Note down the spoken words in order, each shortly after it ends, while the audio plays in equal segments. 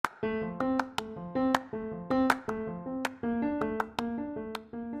Hi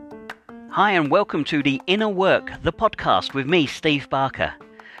and welcome to The Inner Work, the podcast with me, Steve Barker.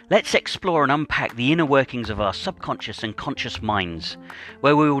 Let's explore and unpack the inner workings of our subconscious and conscious minds,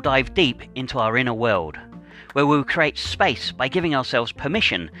 where we will dive deep into our inner world, where we will create space by giving ourselves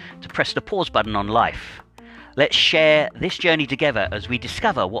permission to press the pause button on life. Let's share this journey together as we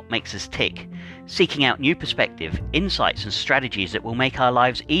discover what makes us tick, seeking out new perspective, insights and strategies that will make our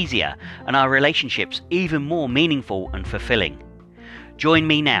lives easier and our relationships even more meaningful and fulfilling. Join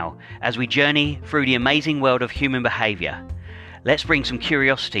me now as we journey through the amazing world of human behaviour. Let's bring some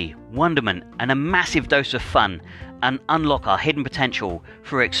curiosity, wonderment and a massive dose of fun and unlock our hidden potential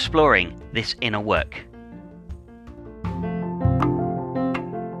through exploring this inner work.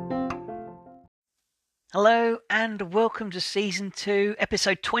 Hello and welcome to Season 2,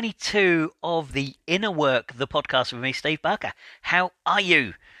 Episode 22 of The Inner Work, the podcast with me, Steve Barker. How are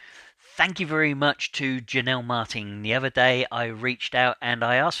you? Thank you very much to Janelle Martin. The other day I reached out and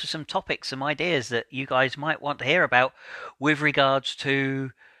I asked for some topics, some ideas that you guys might want to hear about with regards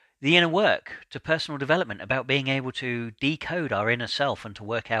to the inner work, to personal development, about being able to decode our inner self and to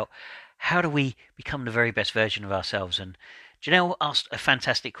work out how do we become the very best version of ourselves. And Janelle asked a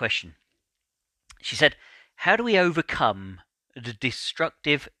fantastic question. She said, how do we overcome the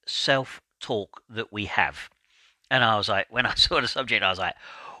destructive self-talk that we have? And I was like, when I saw the subject, I was like,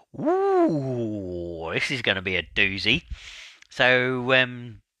 ooh, this is going to be a doozy. So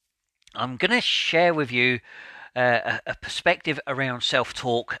I'm going to share with you a perspective around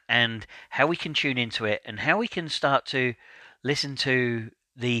self-talk and how we can tune into it and how we can start to listen to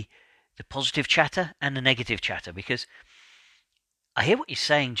the positive chatter and the negative chatter. Because I hear what you're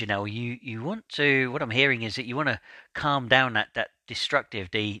saying, Janelle. You want to, what I'm hearing is that you want to calm down that destructive,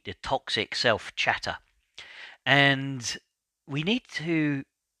 the toxic self-chatter. And we need to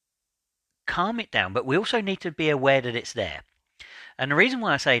calm it down, but we also need to be aware that it's there. And the reason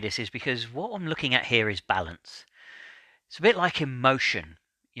why I say this is because what I'm looking at here is balance. It's a bit like emotion.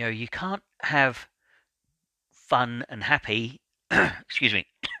 You know, you can't have fun and happy, excuse me,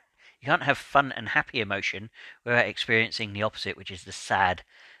 you can't have fun and happy emotion without experiencing the opposite, which is the sad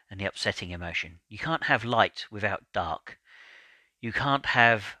and the upsetting emotion. You can't have light without dark. You can't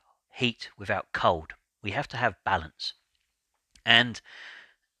have heat without cold. We have to have balance. And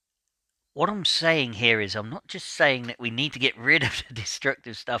what I'm saying here is I'm not just saying that we need to get rid of the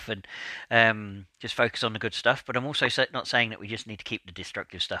destructive stuff and just focus on the good stuff, but I'm also not saying that we just need to keep the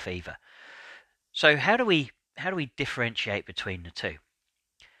destructive stuff either. So how do we differentiate between the two?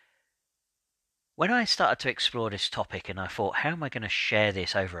 When I started to explore this topic and I thought, how am I going to share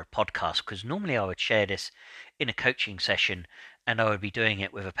this over a podcast? Because normally I would share this in a coaching session and I would be doing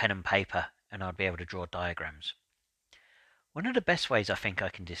it with a pen and paper and I'd be able to draw diagrams. One of the best ways I think I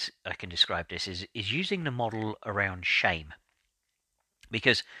can describe this is using the model around shame,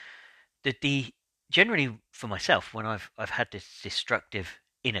 because the generally for myself, when I've had this destructive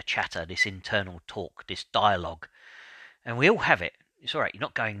inner chatter, this internal talk, this dialogue, and we all have it. It's all right. You're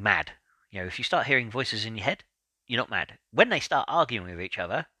not going mad. You know, if you start hearing voices in your head, you're not mad. When they start arguing with each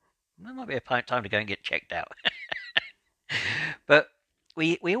other, there might be a time to go and get checked out. But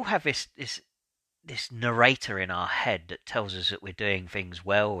we all have this narrator in our head that tells us that we're doing things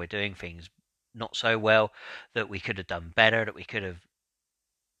well, we're doing things not so well, that we could have done better, that we could have,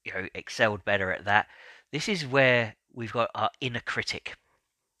 excelled better at that. This is where we've got our inner critic.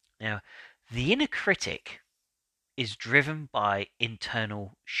 Now, the inner critic is driven by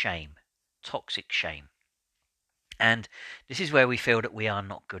internal shame, toxic shame. And this is where we feel that we are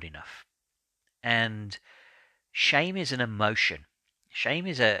not good enough. And shame is an emotion. Shame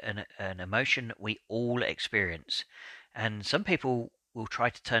is an emotion that we all experience, and some people will try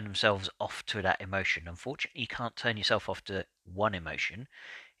to turn themselves off to that emotion. Unfortunately, you can't turn yourself off to one emotion.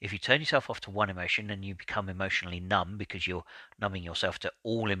 If you turn yourself off to one emotion, then you become emotionally numb because you're numbing yourself to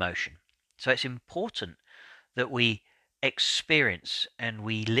all emotion. So it's important that we experience and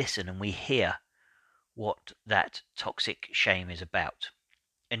we listen and we hear what that toxic shame is about.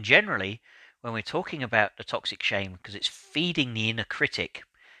 And generally, when we're talking about the toxic shame, because it's feeding the inner critic,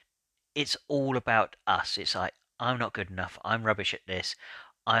 it's all about us. It's like, I'm not good enough. I'm rubbish at this.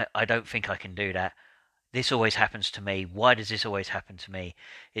 I don't think I can do that. This always happens to me. Why does this always happen to me?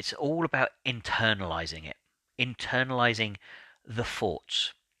 It's all about internalizing it, internalizing the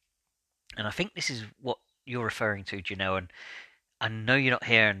thoughts. And I think this is what you're referring to, Janelle. And I know you're not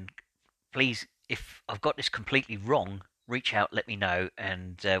here, and please, if I've got this completely wrong, reach out, let me know,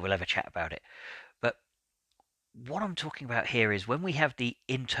 and we'll have a chat about it. But what I'm talking about here is when we have the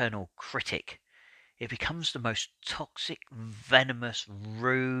internal critic, it becomes the most toxic, venomous,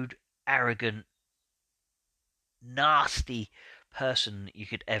 rude, arrogant, nasty person you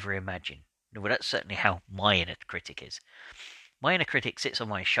could ever imagine. Well, that's certainly how my inner critic is. My inner critic sits on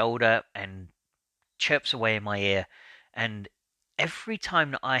my shoulder and chirps away in my ear, and every time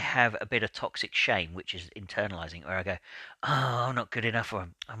that I have a bit of toxic shame, which is internalizing, where I go, "Oh, I'm not good enough," or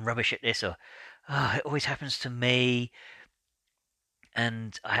 "I'm rubbish at this," or "Oh, it always happens to me,"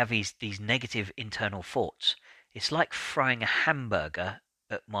 and I have these negative internal thoughts, it's like throwing a hamburger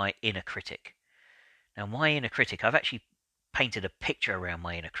at my inner critic. Now, my inner critic, I've actually painted a picture around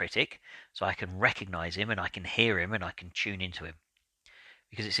my inner critic so I can recognize him and I can hear him and I can tune into him,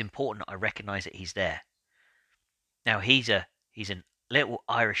 because it's important I recognize that he's there. Now, he's a little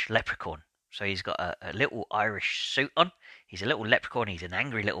Irish leprechaun. So he's got a little Irish suit on. He's a little leprechaun. He's an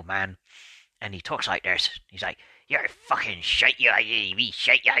angry little man. And he talks like this. He's like, "You're fucking shite, you we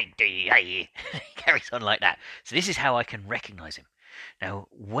shite, you he carries on like that. So this is how I can recognize him. Now,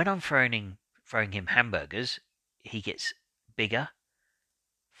 when I'm throwing him hamburgers, he gets bigger,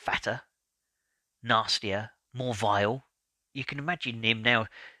 fatter, nastier, more vile. You can imagine him now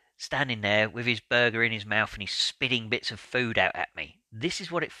standing there with his burger in his mouth and he's spitting bits of food out at me. This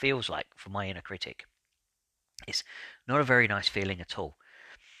is what it feels like for my inner critic. It's not a very nice feeling at all.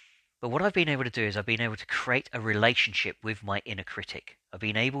 But what I've been able to do is I've been able to create a relationship with my inner critic. I've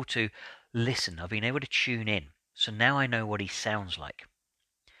been able to listen. I've been able to tune in. So now I know what he sounds like.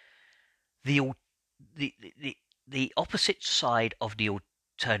 The opposite side of the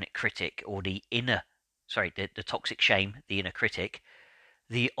alternate critic, or the toxic shame, the inner critic,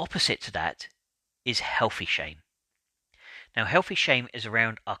 the opposite to that is healthy shame. Now, healthy shame is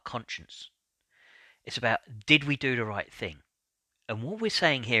around our conscience. It's about, did we do the right thing? And what we're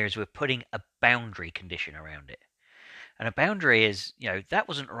saying here is we're putting a boundary condition around it. And a boundary is, that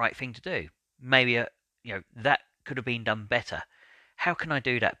wasn't the right thing to do. Maybe, that could have been done better. How can I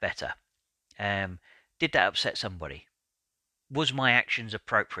do that better? Did that upset somebody? Was my actions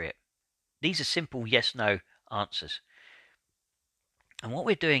appropriate? These are simple yes-no answers. And what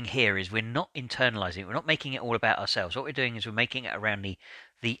we're doing here is we're not internalizing it. We're not making it all about ourselves. What we're doing is we're making it around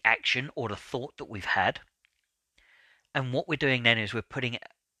the action or the thought that we've had. And what we're doing then is we're putting it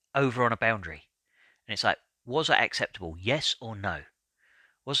over on a boundary. And it's like, was that acceptable? Yes or no?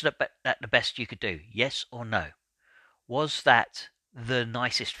 Was that the best you could do? Yes or no? Was that the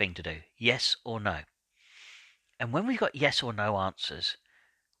nicest thing to do? Yes or no? And when we've got yes or no answers,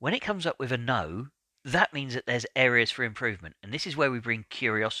 when it comes up with a no, that means that there's areas for improvement. And this is where we bring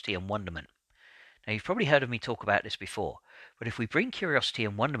curiosity and wonderment. Now, you've probably heard of me talk about this before, but if we bring curiosity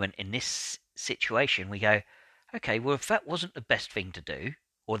and wonderment in this situation, we go, okay, well, if that wasn't the best thing to do,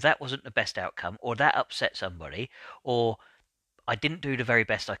 or that wasn't the best outcome, or that upset somebody, or I didn't do the very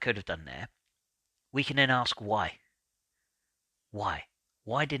best I could have done there, we can then ask why. Why?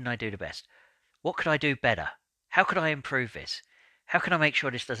 Why didn't I do the best? What could I do better? How could I improve this? How can I make sure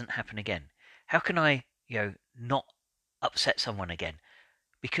this doesn't happen again? How can I, not upset someone again?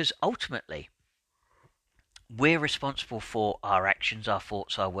 Because ultimately, we're responsible for our actions, our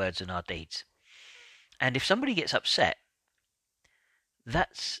thoughts, our words, and our deeds. And if somebody gets upset,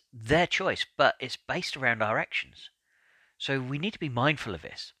 that's their choice, but it's based around our actions. So we need to be mindful of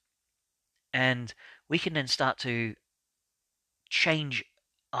this. And we can then start to change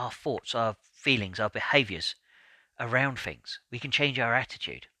our thoughts, our feelings, our behaviors around things. We can change our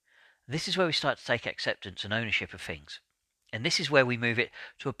attitude. This is where we start to take acceptance and ownership of things. And this is where we move it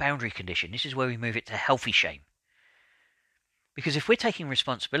to a boundary condition. This is where we move it to healthy shame. Because if we're taking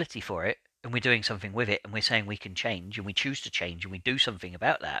responsibility for it, and we're doing something with it, and we're saying we can change, and we choose to change, and we do something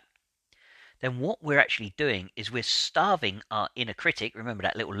about that, then what we're actually doing is we're starving our inner critic. Remember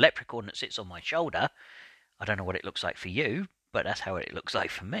that little leprechaun that sits on my shoulder? I don't know what it looks like for you, but that's how it looks like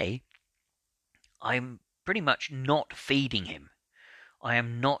for me. I'm pretty much not feeding him. I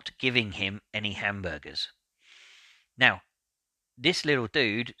am not giving him any hamburgers. Now, this little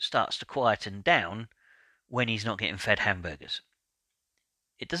dude starts to quieten down when he's not getting fed hamburgers.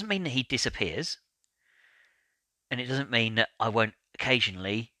 It doesn't mean that he disappears, and it doesn't mean that I won't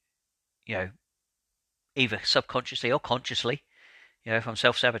occasionally, either subconsciously or consciously, if I'm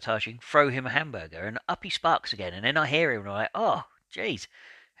self-sabotaging, throw him a hamburger, and up he sparks again, and then I hear him, and I'm like, oh, geez,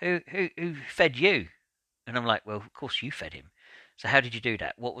 who fed you? And I'm like, well, of course you fed him. So how did you do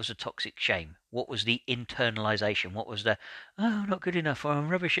that? What was the toxic shame? What was the internalization? What was the, oh, not good enough, or I'm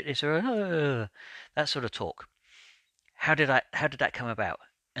rubbish at this, or that sort of talk? How did that come about?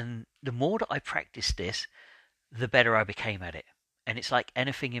 And the more that I practiced this, the better I became at it. And it's like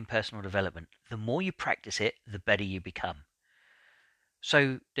anything in personal development. The more you practice it, the better you become.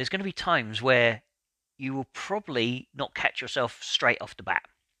 So there's going to be times where you will probably not catch yourself straight off the bat,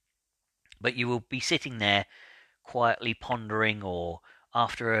 but you will be sitting there quietly pondering, or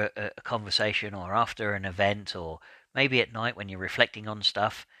after a conversation, or after an event, or maybe at night when you're reflecting on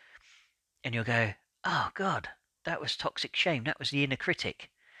stuff, and you'll go, oh God, that was toxic shame. That was the inner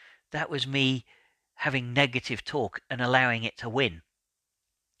critic. That was me having negative talk and allowing it to win.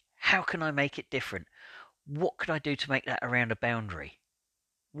 How can I make it different? What could I do to make that around a boundary?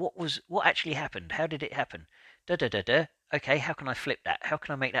 What actually happened? How did it happen? Da da da da. Okay, how can I flip that? How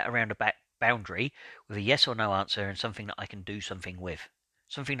can I make that around a boundary with a yes or no answer, and something that I can do something with?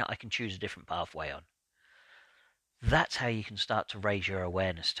 Something that I can choose a different pathway on. That's how you can start to raise your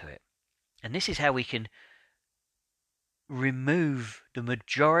awareness to it. And this is how we can remove the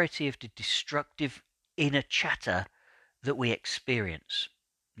majority of the destructive inner chatter that we experience.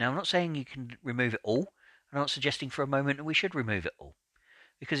 Now, I'm not saying you can remove it all. I'm not suggesting for a moment that we should remove it all,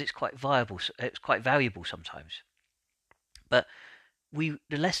 because it's quite viable. It's quite valuable sometimes. But the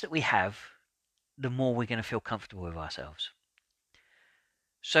less that we have, the more we're going to feel comfortable with ourselves.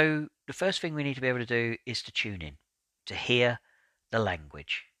 So the first thing we need to be able to do is to tune in, to hear the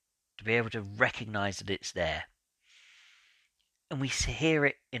language, to be able to recognize that it's there. And we hear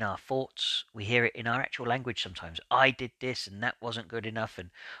it in our thoughts, we hear it in our actual language sometimes. I did this and that wasn't good enough, and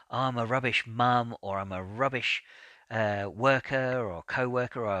I'm a rubbish mum, or I'm a rubbish worker or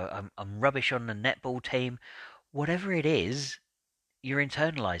co-worker, or I'm rubbish on the netball team. Whatever it is, you're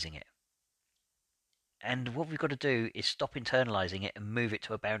internalizing it. And what we've got to do is stop internalizing it and move it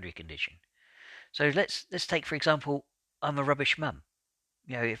to a boundary condition. So let's take, for example, I'm a rubbish mum.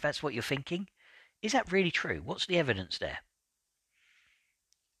 If that's what you're thinking, is that really true? What's the evidence there?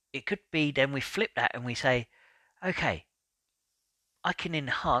 It could be then we flip that and we say, okay, I can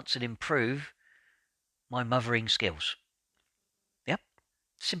enhance and improve my mothering skills. Yep,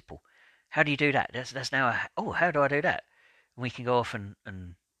 simple. How do you do that? That's now how do I do that? And we can go off and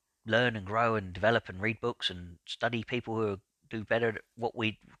learn and grow and develop and read books and study people who do better at what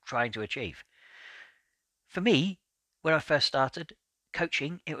we're trying to achieve. For me, when I first started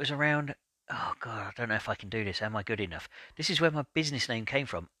coaching, it was around, oh God, I don't know if I can do this. Am I good enough? This is where my business name came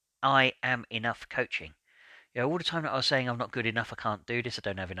from. I am enough coaching. All the time that I was saying I'm not good enough, I can't do this, I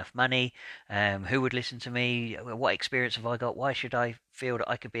don't have enough money, who would listen to me, what experience have I got, why should I feel that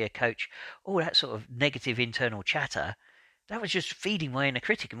I could be a coach, all that sort of negative internal chatter, that was just feeding my inner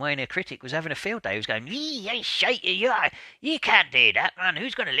critic, and my inner critic was having a field day. He was going, you shite, you can't do that, man,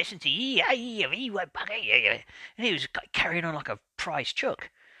 who's going to listen to you, and he was carrying on like a prize chuck.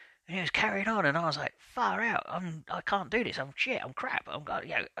 And he was carrying on, and I was like, far out. I can't do this. I'm shit. I'm crap.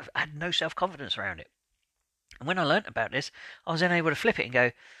 I had no self-confidence around it. And when I learnt about this, I was then able to flip it and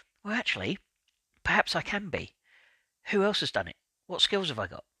go, well, actually, perhaps I can be. Who else has done it? What skills have I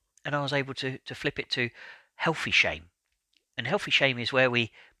got? And I was able to flip it to healthy shame. And healthy shame is where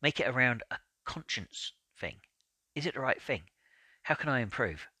we make it around a conscience thing. Is it the right thing? How can I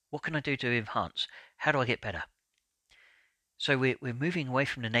improve? What can I do to enhance? How do I get better? So we're moving away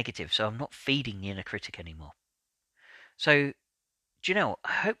from the negative, so I'm not feeding the inner critic anymore. So, do you know,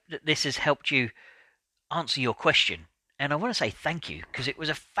 I hope that this has helped you answer your question. And I want to say thank you, because it was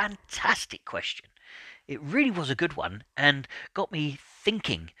a fantastic question. It really was a good one, and got me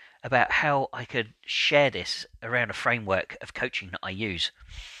thinking about how I could share this around a framework of coaching that I use.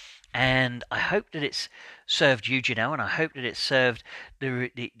 And I hope that it's served you, Janelle, and I hope that it's served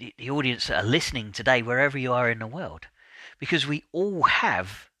the audience that are listening today, wherever you are in the world. Because we all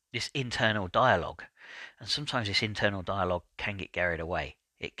have this internal dialogue. And sometimes this internal dialogue can get carried away.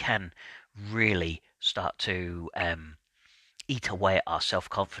 It can really start to eat away at our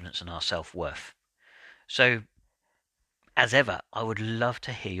self-confidence and our self-worth. So, as ever, I would love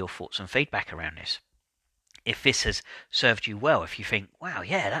to hear your thoughts and feedback around this. If this has served you well, if you think, wow,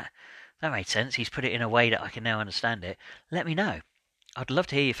 yeah, that made sense, he's put it in a way that I can now understand it, let me know. I'd love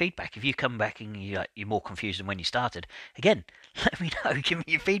to hear your feedback. If you come back and you're more confused than when you started, again, let me know. Give me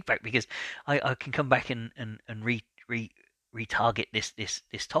your feedback, because I can come back and retarget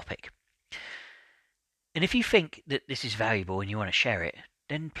this topic. And if you think that this is valuable and you want to share it,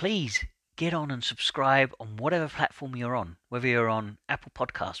 then please get on and subscribe on whatever platform you're on. Whether you're on Apple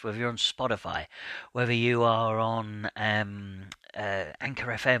Podcasts, whether you're on Spotify, whether you are on Anchor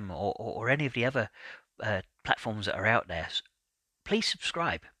FM or any of the other platforms that are out there. Please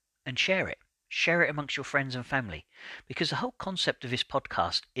subscribe and share it. Share it amongst your friends and family, because the whole concept of this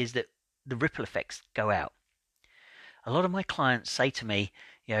podcast is that the ripple effects go out. A lot of my clients say to me,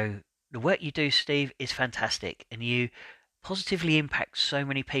 the work you do, Steve, is fantastic, and you positively impact so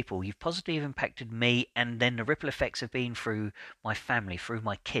many people. You've positively impacted me, and then the ripple effects have been through my family, through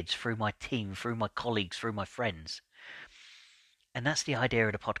my kids, through my team, through my colleagues, through my friends. And that's the idea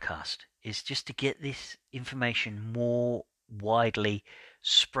of the podcast, is just to get this information more widely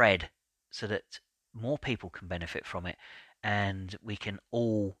spread so that more people can benefit from it, and we can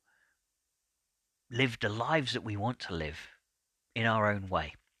all live the lives that we want to live in our own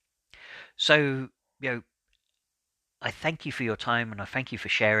way. So, I thank you for your time, and I thank you for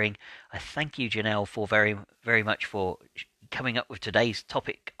sharing. I thank you, Janelle, for very, very much for coming up with today's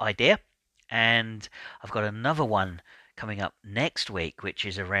topic idea. And I've got another one coming up next week, which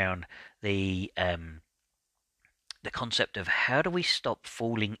is around the concept of how do we stop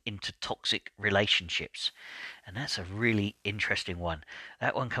falling into toxic relationships. And that's a really interesting one.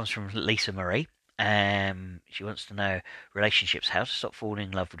 That one comes from Lisa Marie. She wants to know relationships, how to stop falling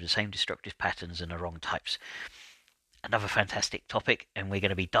in love with the same destructive patterns and the wrong types. Another fantastic topic, and we're going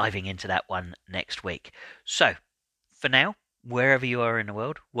to be diving into that one next week. So, for now, wherever you are in the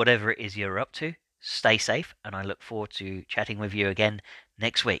world, whatever it is you're up to, stay safe, and I look forward to chatting with you again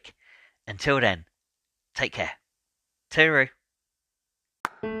next week. Until then, take care. Toodaloo.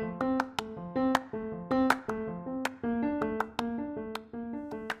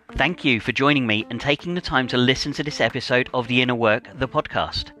 Thank you for joining me and taking the time to listen to this episode of The Inner Work, the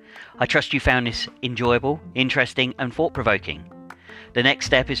podcast. I trust you found this enjoyable, interesting, and thought-provoking. The next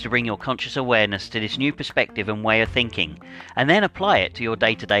step is to bring your conscious awareness to this new perspective and way of thinking, and then apply it to your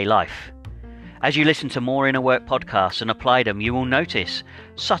day-to-day life. As you listen to more Inner Work podcasts and apply them, you will notice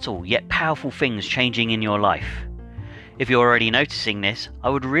subtle yet powerful things changing in your life. If you're already noticing this, I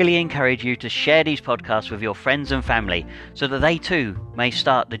would really encourage you to share these podcasts with your friends and family so that they too may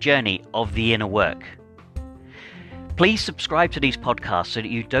start the journey of the inner work. Please subscribe to these podcasts so that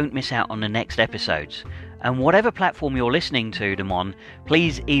you don't miss out on the next episodes. And whatever platform you're listening to them on,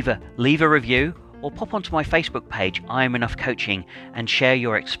 please either leave a review or pop onto my Facebook page, I Am Enough Coaching, and share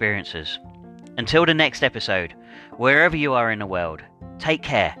your experiences. Until the next episode, wherever you are in the world, take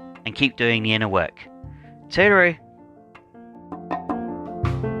care and keep doing the inner work. Toodaloo.